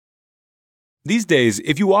These days,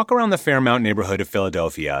 if you walk around the Fairmount neighborhood of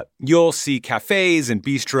Philadelphia, you'll see cafes and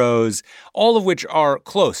bistros, all of which are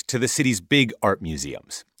close to the city's big art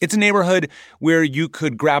museums. It's a neighborhood where you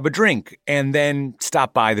could grab a drink and then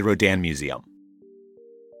stop by the Rodin Museum.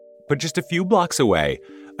 But just a few blocks away,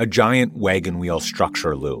 a giant wagon wheel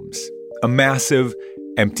structure looms. A massive,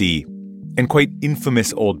 empty, and quite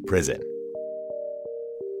infamous old prison.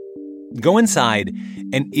 Go inside,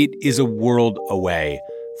 and it is a world away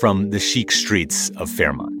from the chic streets of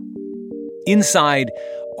Fairmont. Inside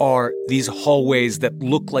are these hallways that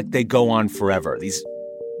look like they go on forever, these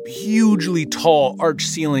hugely tall arch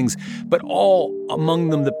ceilings, but all among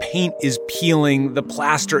them the paint is peeling, the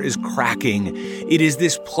plaster is cracking. It is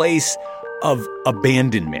this place of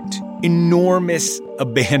abandonment, enormous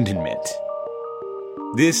abandonment.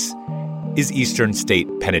 This is Eastern State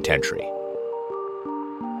Penitentiary.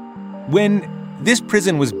 When this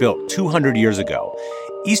prison was built 200 years ago,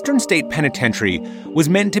 Eastern State Penitentiary was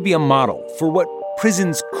meant to be a model for what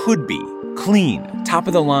prisons could be: clean, top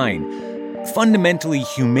of the line, fundamentally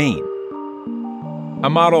humane.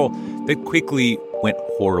 A model that quickly went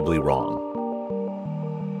horribly wrong.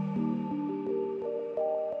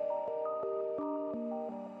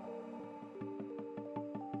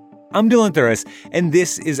 I'm Dylan Thuras, and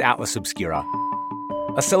this is Atlas Obscura,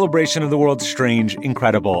 a celebration of the world's strange,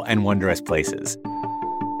 incredible, and wondrous places.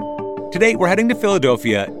 Today, we're heading to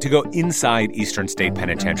Philadelphia to go inside Eastern State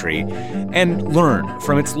Penitentiary and learn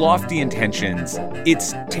from its lofty intentions,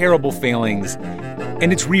 its terrible failings,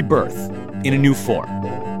 and its rebirth in a new form.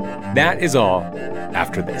 That is all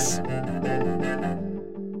after this.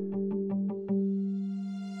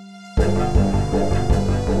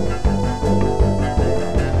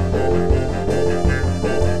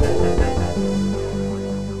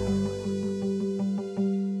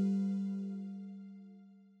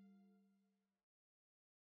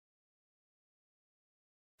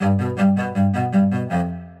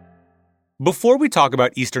 Before we talk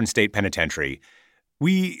about Eastern State Penitentiary,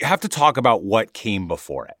 we have to talk about what came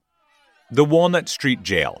before it. The Walnut Street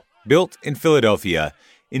Jail, built in Philadelphia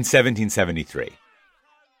in 1773.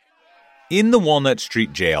 In the Walnut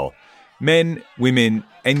Street Jail, men, women,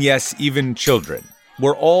 and yes, even children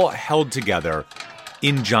were all held together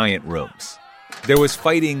in giant rooms. There was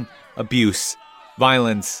fighting, abuse,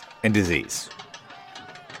 violence, and disease.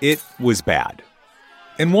 It was bad.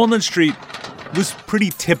 And Walnut Street was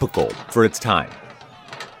pretty typical for its time.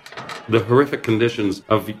 The horrific conditions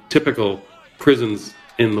of typical prisons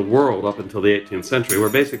in the world up until the 18th century, where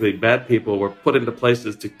basically bad people were put into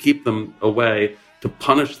places to keep them away, to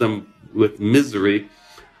punish them with misery,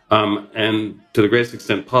 and to the greatest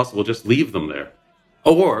extent possible, just leave them there.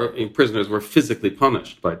 Or prisoners were physically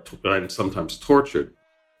punished and sometimes tortured.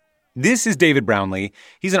 This is David Brownlee.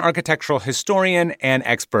 He's an architectural historian and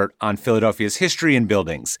expert on Philadelphia's history and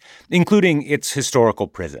buildings, including its historical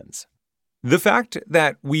prisons. The fact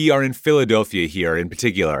that we are in Philadelphia here in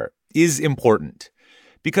particular is important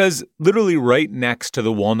because literally right next to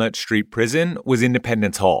the Walnut Street Prison was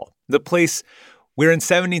Independence Hall, the place where in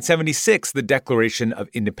 1776 the Declaration of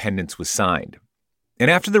Independence was signed. And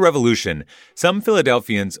after the Revolution, some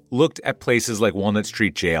Philadelphians looked at places like Walnut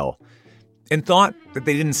Street Jail and thought that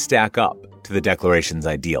they didn't stack up to the Declaration's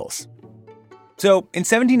ideals. So in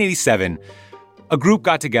 1787, a group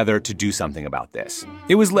got together to do something about this.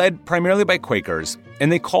 It was led primarily by Quakers,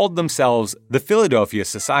 and they called themselves the Philadelphia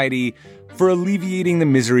Society for Alleviating the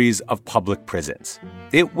Miseries of Public Prisons.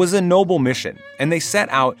 It was a noble mission, and they set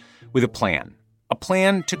out with a plan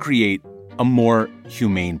to create a more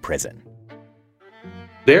humane prison.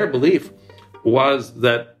 Their belief was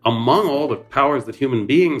that among all the powers that human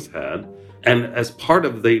beings had, and as part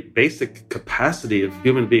of the basic capacity of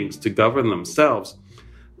human beings to govern themselves,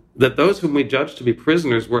 that those whom we judged to be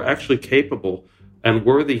prisoners were actually capable and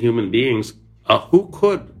worthy human beings who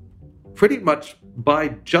could, pretty much by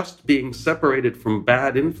just being separated from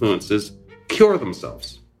bad influences, cure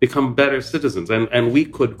themselves, become better citizens. And we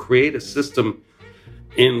could create a system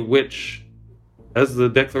in which, as the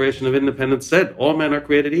Declaration of Independence said, all men are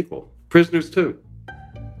created equal, prisoners too.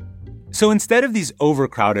 So instead of these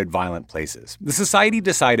overcrowded, violent places, the society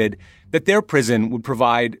decided that their prison would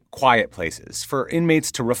provide quiet places for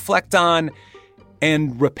inmates to reflect on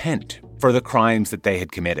and repent for the crimes that they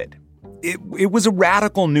had committed. It was a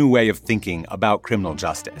radical new way of thinking about criminal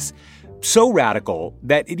justice, so radical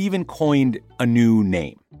that it even coined a new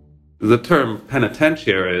name. The term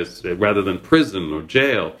penitentiary, rather than prison or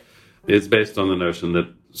jail, is based on the notion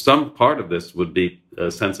that some part of this would be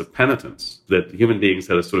a sense of penitence, that human beings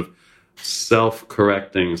had a sort of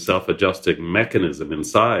self-correcting, self-adjusting mechanism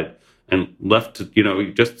inside, and left to,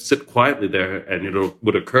 you just sit quietly there, and it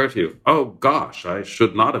would occur to you, oh gosh, I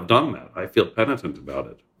should not have done that. I feel penitent about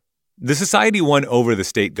it. The society won over the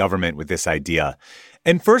state government with this idea.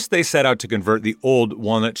 And first they set out to convert the old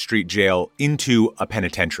Walnut Street jail into a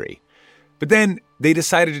penitentiary. But then they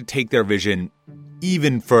decided to take their vision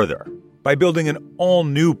even further by building an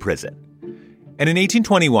all-new prison. And in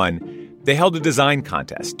 1821, they held a design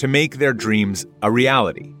contest to make their dreams a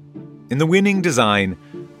reality. And the winning design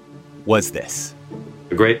was this.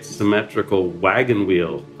 A great symmetrical wagon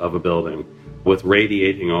wheel of a building with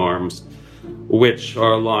radiating arms, which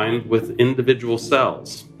are lined with individual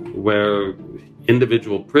cells where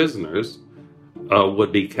individual prisoners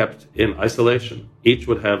would be kept in isolation. Each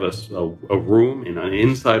would have a room, an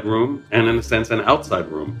inside room, and in a sense, an outside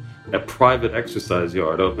room, a private exercise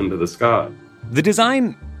yard open to the sky. The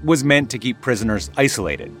design was meant to keep prisoners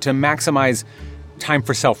isolated, to maximize time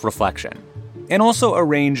for self-reflection, and also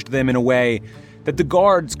arranged them in a way that the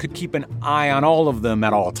guards could keep an eye on all of them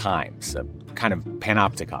at all times, a kind of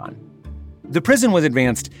panopticon. The prison was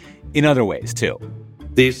advanced in other ways, too.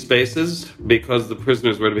 These spaces, because the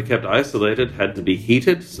prisoners were to be kept isolated, had to be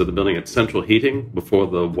heated. So the building had central heating before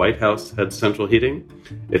the White House had central heating.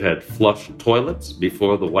 It had flush toilets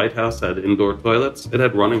before the White House had indoor toilets. It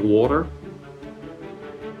had running water.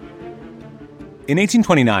 In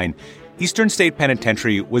 1829, Eastern State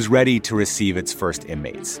Penitentiary was ready to receive its first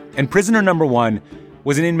inmates. And prisoner number one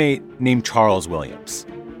was an inmate named Charles Williams.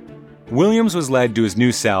 Williams was led to his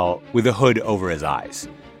new cell with a hood over his eyes.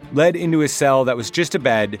 Led into his cell that was just a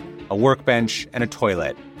bed, a workbench, and a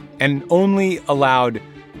toilet, and only allowed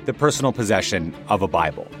the personal possession of a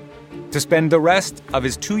Bible, to spend the rest of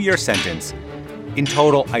his 2-year sentence in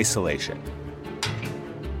total isolation.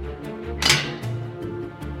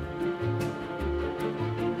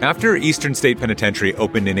 After Eastern State Penitentiary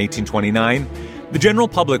opened in 1829, the general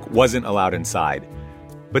public wasn't allowed inside.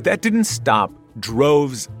 But that didn't stop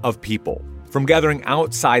droves of people from gathering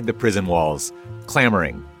outside the prison walls,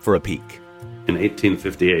 clamoring for a peek. In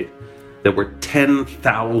 1858, there were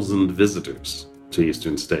 10,000 visitors to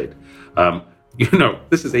Eastern State.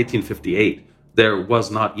 This is 1858. There was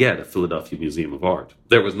not yet a Philadelphia Museum of Art.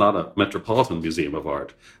 There was not a Metropolitan Museum of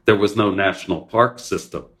Art. There was no national park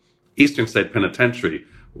system. Eastern State Penitentiary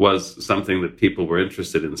was something that people were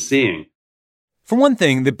interested in seeing. For one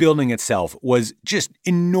thing, the building itself was just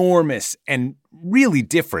enormous and really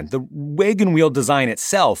different. The wagon wheel design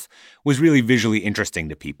itself was really visually interesting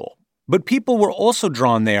to people. But people were also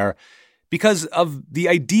drawn there because of the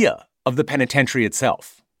idea of the penitentiary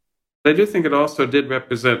itself. I do think it also did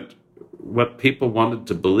represent what people wanted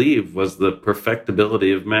to believe was the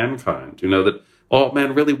perfectibility of mankind. That all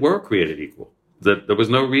men really were created equal. That there was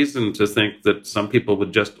no reason to think that some people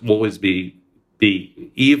would just always be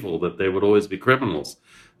evil, that they would always be criminals,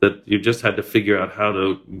 that you just had to figure out how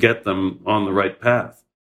to get them on the right path.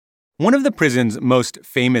 One of the prison's most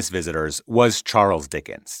famous visitors was Charles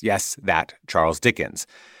Dickens. Yes, that Charles Dickens.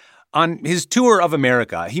 On his tour of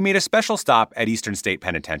America, he made a special stop at Eastern State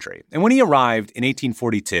Penitentiary. And when he arrived in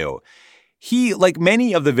 1842, he, like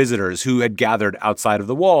many of the visitors who had gathered outside of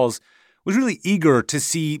the walls, was really eager to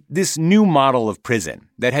see this new model of prison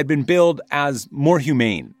that had been billed as more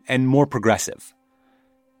humane and more progressive.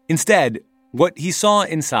 Instead, what he saw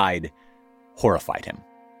inside horrified him.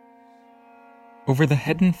 Over the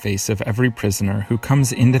head and face of every prisoner who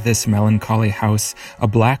comes into this melancholy house, a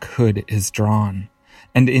black hood is drawn,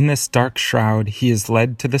 and in this dark shroud he is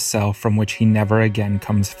led to the cell from which he never again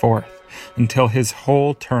comes forth, until his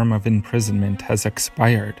whole term of imprisonment has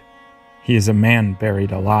expired. He is a man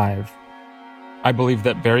buried alive. I believe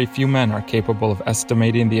that very few men are capable of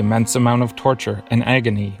estimating the immense amount of torture and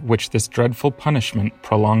agony which this dreadful punishment,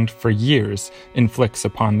 prolonged for years, inflicts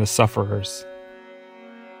upon the sufferers.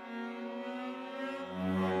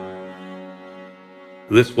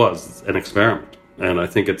 This was an experiment, and I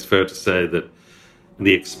think it's fair to say that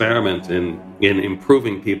the experiment in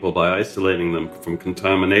improving people by isolating them from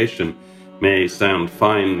contamination may sound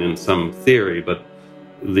fine in some theory, but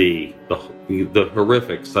the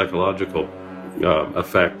horrific psychological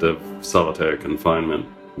effect of solitary confinement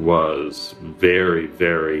was very,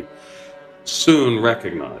 very soon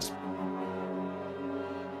recognized.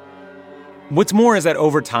 What's more is that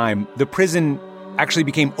over time, the prison actually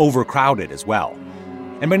became overcrowded as well.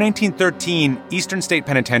 And by 1913, Eastern State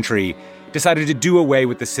Penitentiary decided to do away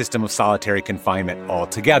with the system of solitary confinement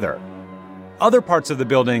altogether. Other parts of the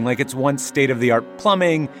building, like its once state-of-the-art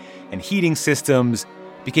plumbing and heating systems,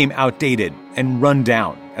 became outdated and run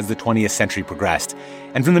down as the 20th century progressed.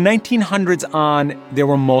 And from the 1900s on, there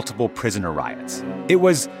were multiple prisoner riots. It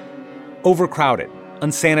was overcrowded,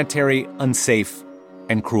 unsanitary, unsafe,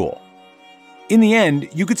 and cruel. In the end,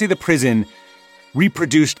 you could say the prison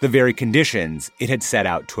reproduced the very conditions it had set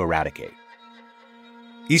out to eradicate.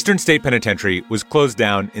 Eastern State Penitentiary was closed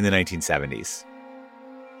down in the 1970s.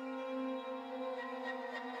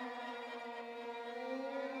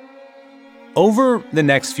 Over the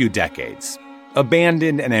next few decades,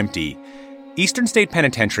 abandoned and empty, Eastern State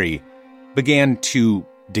Penitentiary began to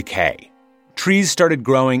decay. Trees started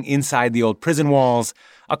growing inside the old prison walls,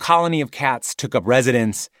 a colony of cats took up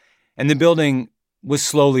residence, and the building was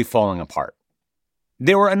slowly falling apart.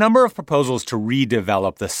 There were a number of proposals to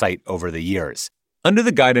redevelop the site over the years. Under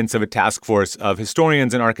the guidance of a task force of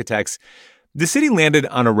historians and architects, the city landed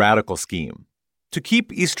on a radical scheme to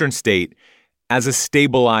keep Eastern State as a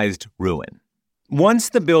stabilized ruin. Once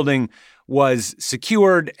the building was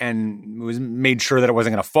secured and was made sure that it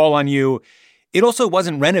wasn't going to fall on you, it also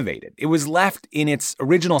wasn't renovated. It was left in its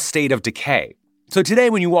original state of decay. So today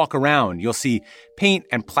when you walk around, you'll see paint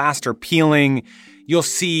and plaster peeling. You'll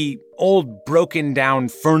see old broken down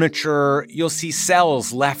furniture. You'll see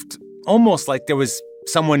cells left almost like there was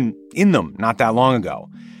someone in them not that long ago.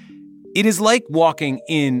 It is like walking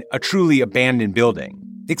in a truly abandoned building,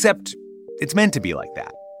 except it's meant to be like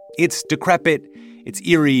that. It's decrepit, it's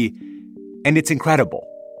eerie, and it's incredible.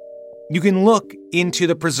 You can look into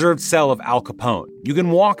the preserved cell of Al Capone. You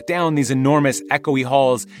can walk down these enormous echoey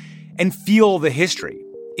halls and feel the history.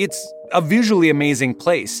 It's a visually amazing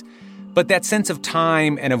place, but that sense of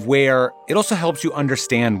time and of where, it also helps you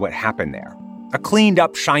understand what happened there. A cleaned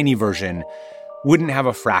up, shiny version wouldn't have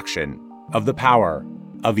a fraction of the power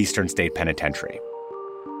of Eastern State Penitentiary.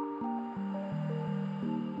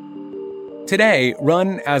 Today,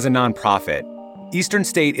 run as a nonprofit, Eastern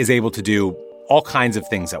State is able to do all kinds of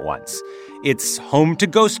things at once. It's home to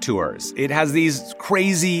ghost tours. It has these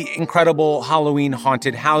crazy, incredible Halloween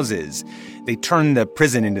haunted houses. They turn the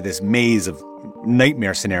prison into this maze of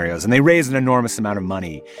nightmare scenarios, and they raise an enormous amount of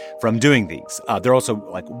money from doing these. They're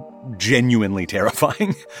also genuinely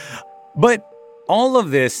terrifying. But all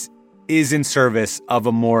of this is in service of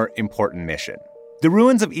a more important mission. The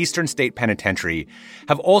ruins of Eastern State Penitentiary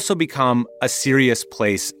have also become a serious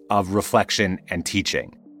place of reflection and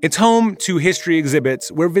teaching. It's home to history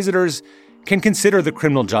exhibits where visitors can consider the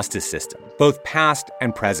criminal justice system, both past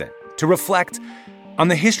and present, to reflect on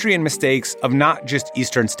the history and mistakes of not just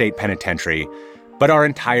Eastern State Penitentiary, but our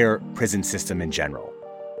entire prison system in general.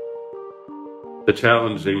 The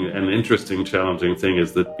challenging and interesting challenging thing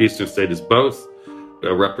is that Eastern State is both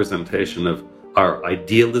a representation of our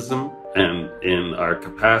idealism and in our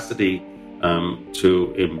capacity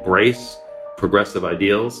to embrace progressive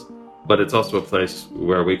ideals, but it's also a place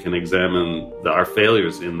where we can examine our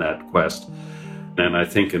failures in that quest. And I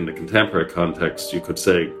think in the contemporary context, you could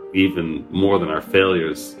say even more than our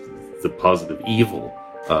failures, the positive evil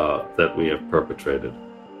that we have perpetrated.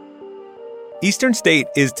 Eastern State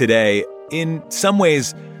is today, in some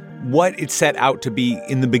ways, what it set out to be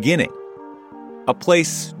in the beginning, a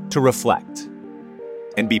place to reflect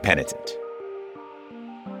and be penitent.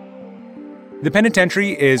 The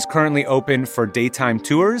penitentiary is currently open for daytime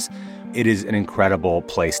tours. It is an incredible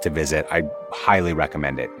place to visit. I highly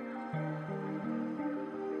recommend it.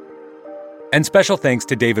 And special thanks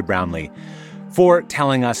to David Brownlee for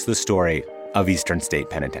telling us the story of Eastern State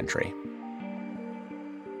Penitentiary.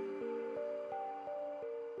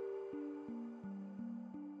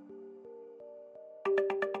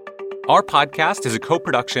 Our podcast is a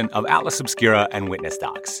co-production of Atlas Obscura and Witness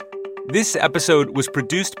Docs. This episode was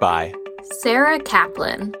produced by Sarah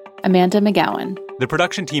Kaplan, Amanda McGowan. The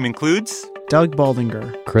production team includes Doug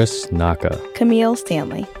Baldinger, Chris Naka, Camille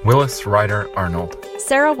Stanley, Willis Ryder Arnold,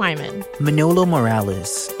 Sarah Wyman, Manolo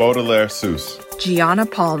Morales, Baudelaire Seuss, Gianna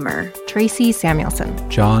Palmer, Tracy Samuelson,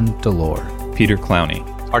 John Delore, Peter Clowney.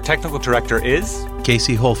 Our technical director is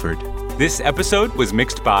Casey Holford. This episode was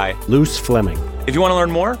mixed by Luce Fleming. If you want to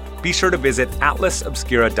learn more, be sure to visit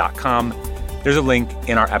atlasobscura.com. There's a link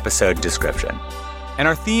in our episode description. And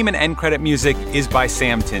our theme and end credit music is by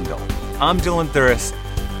Sam Tyndall. I'm Dylan Thuris,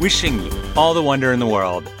 wishing you all the wonder in the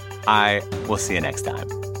world. I will see you next time.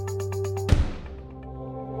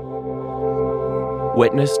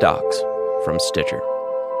 Witness Docs from Stitcher.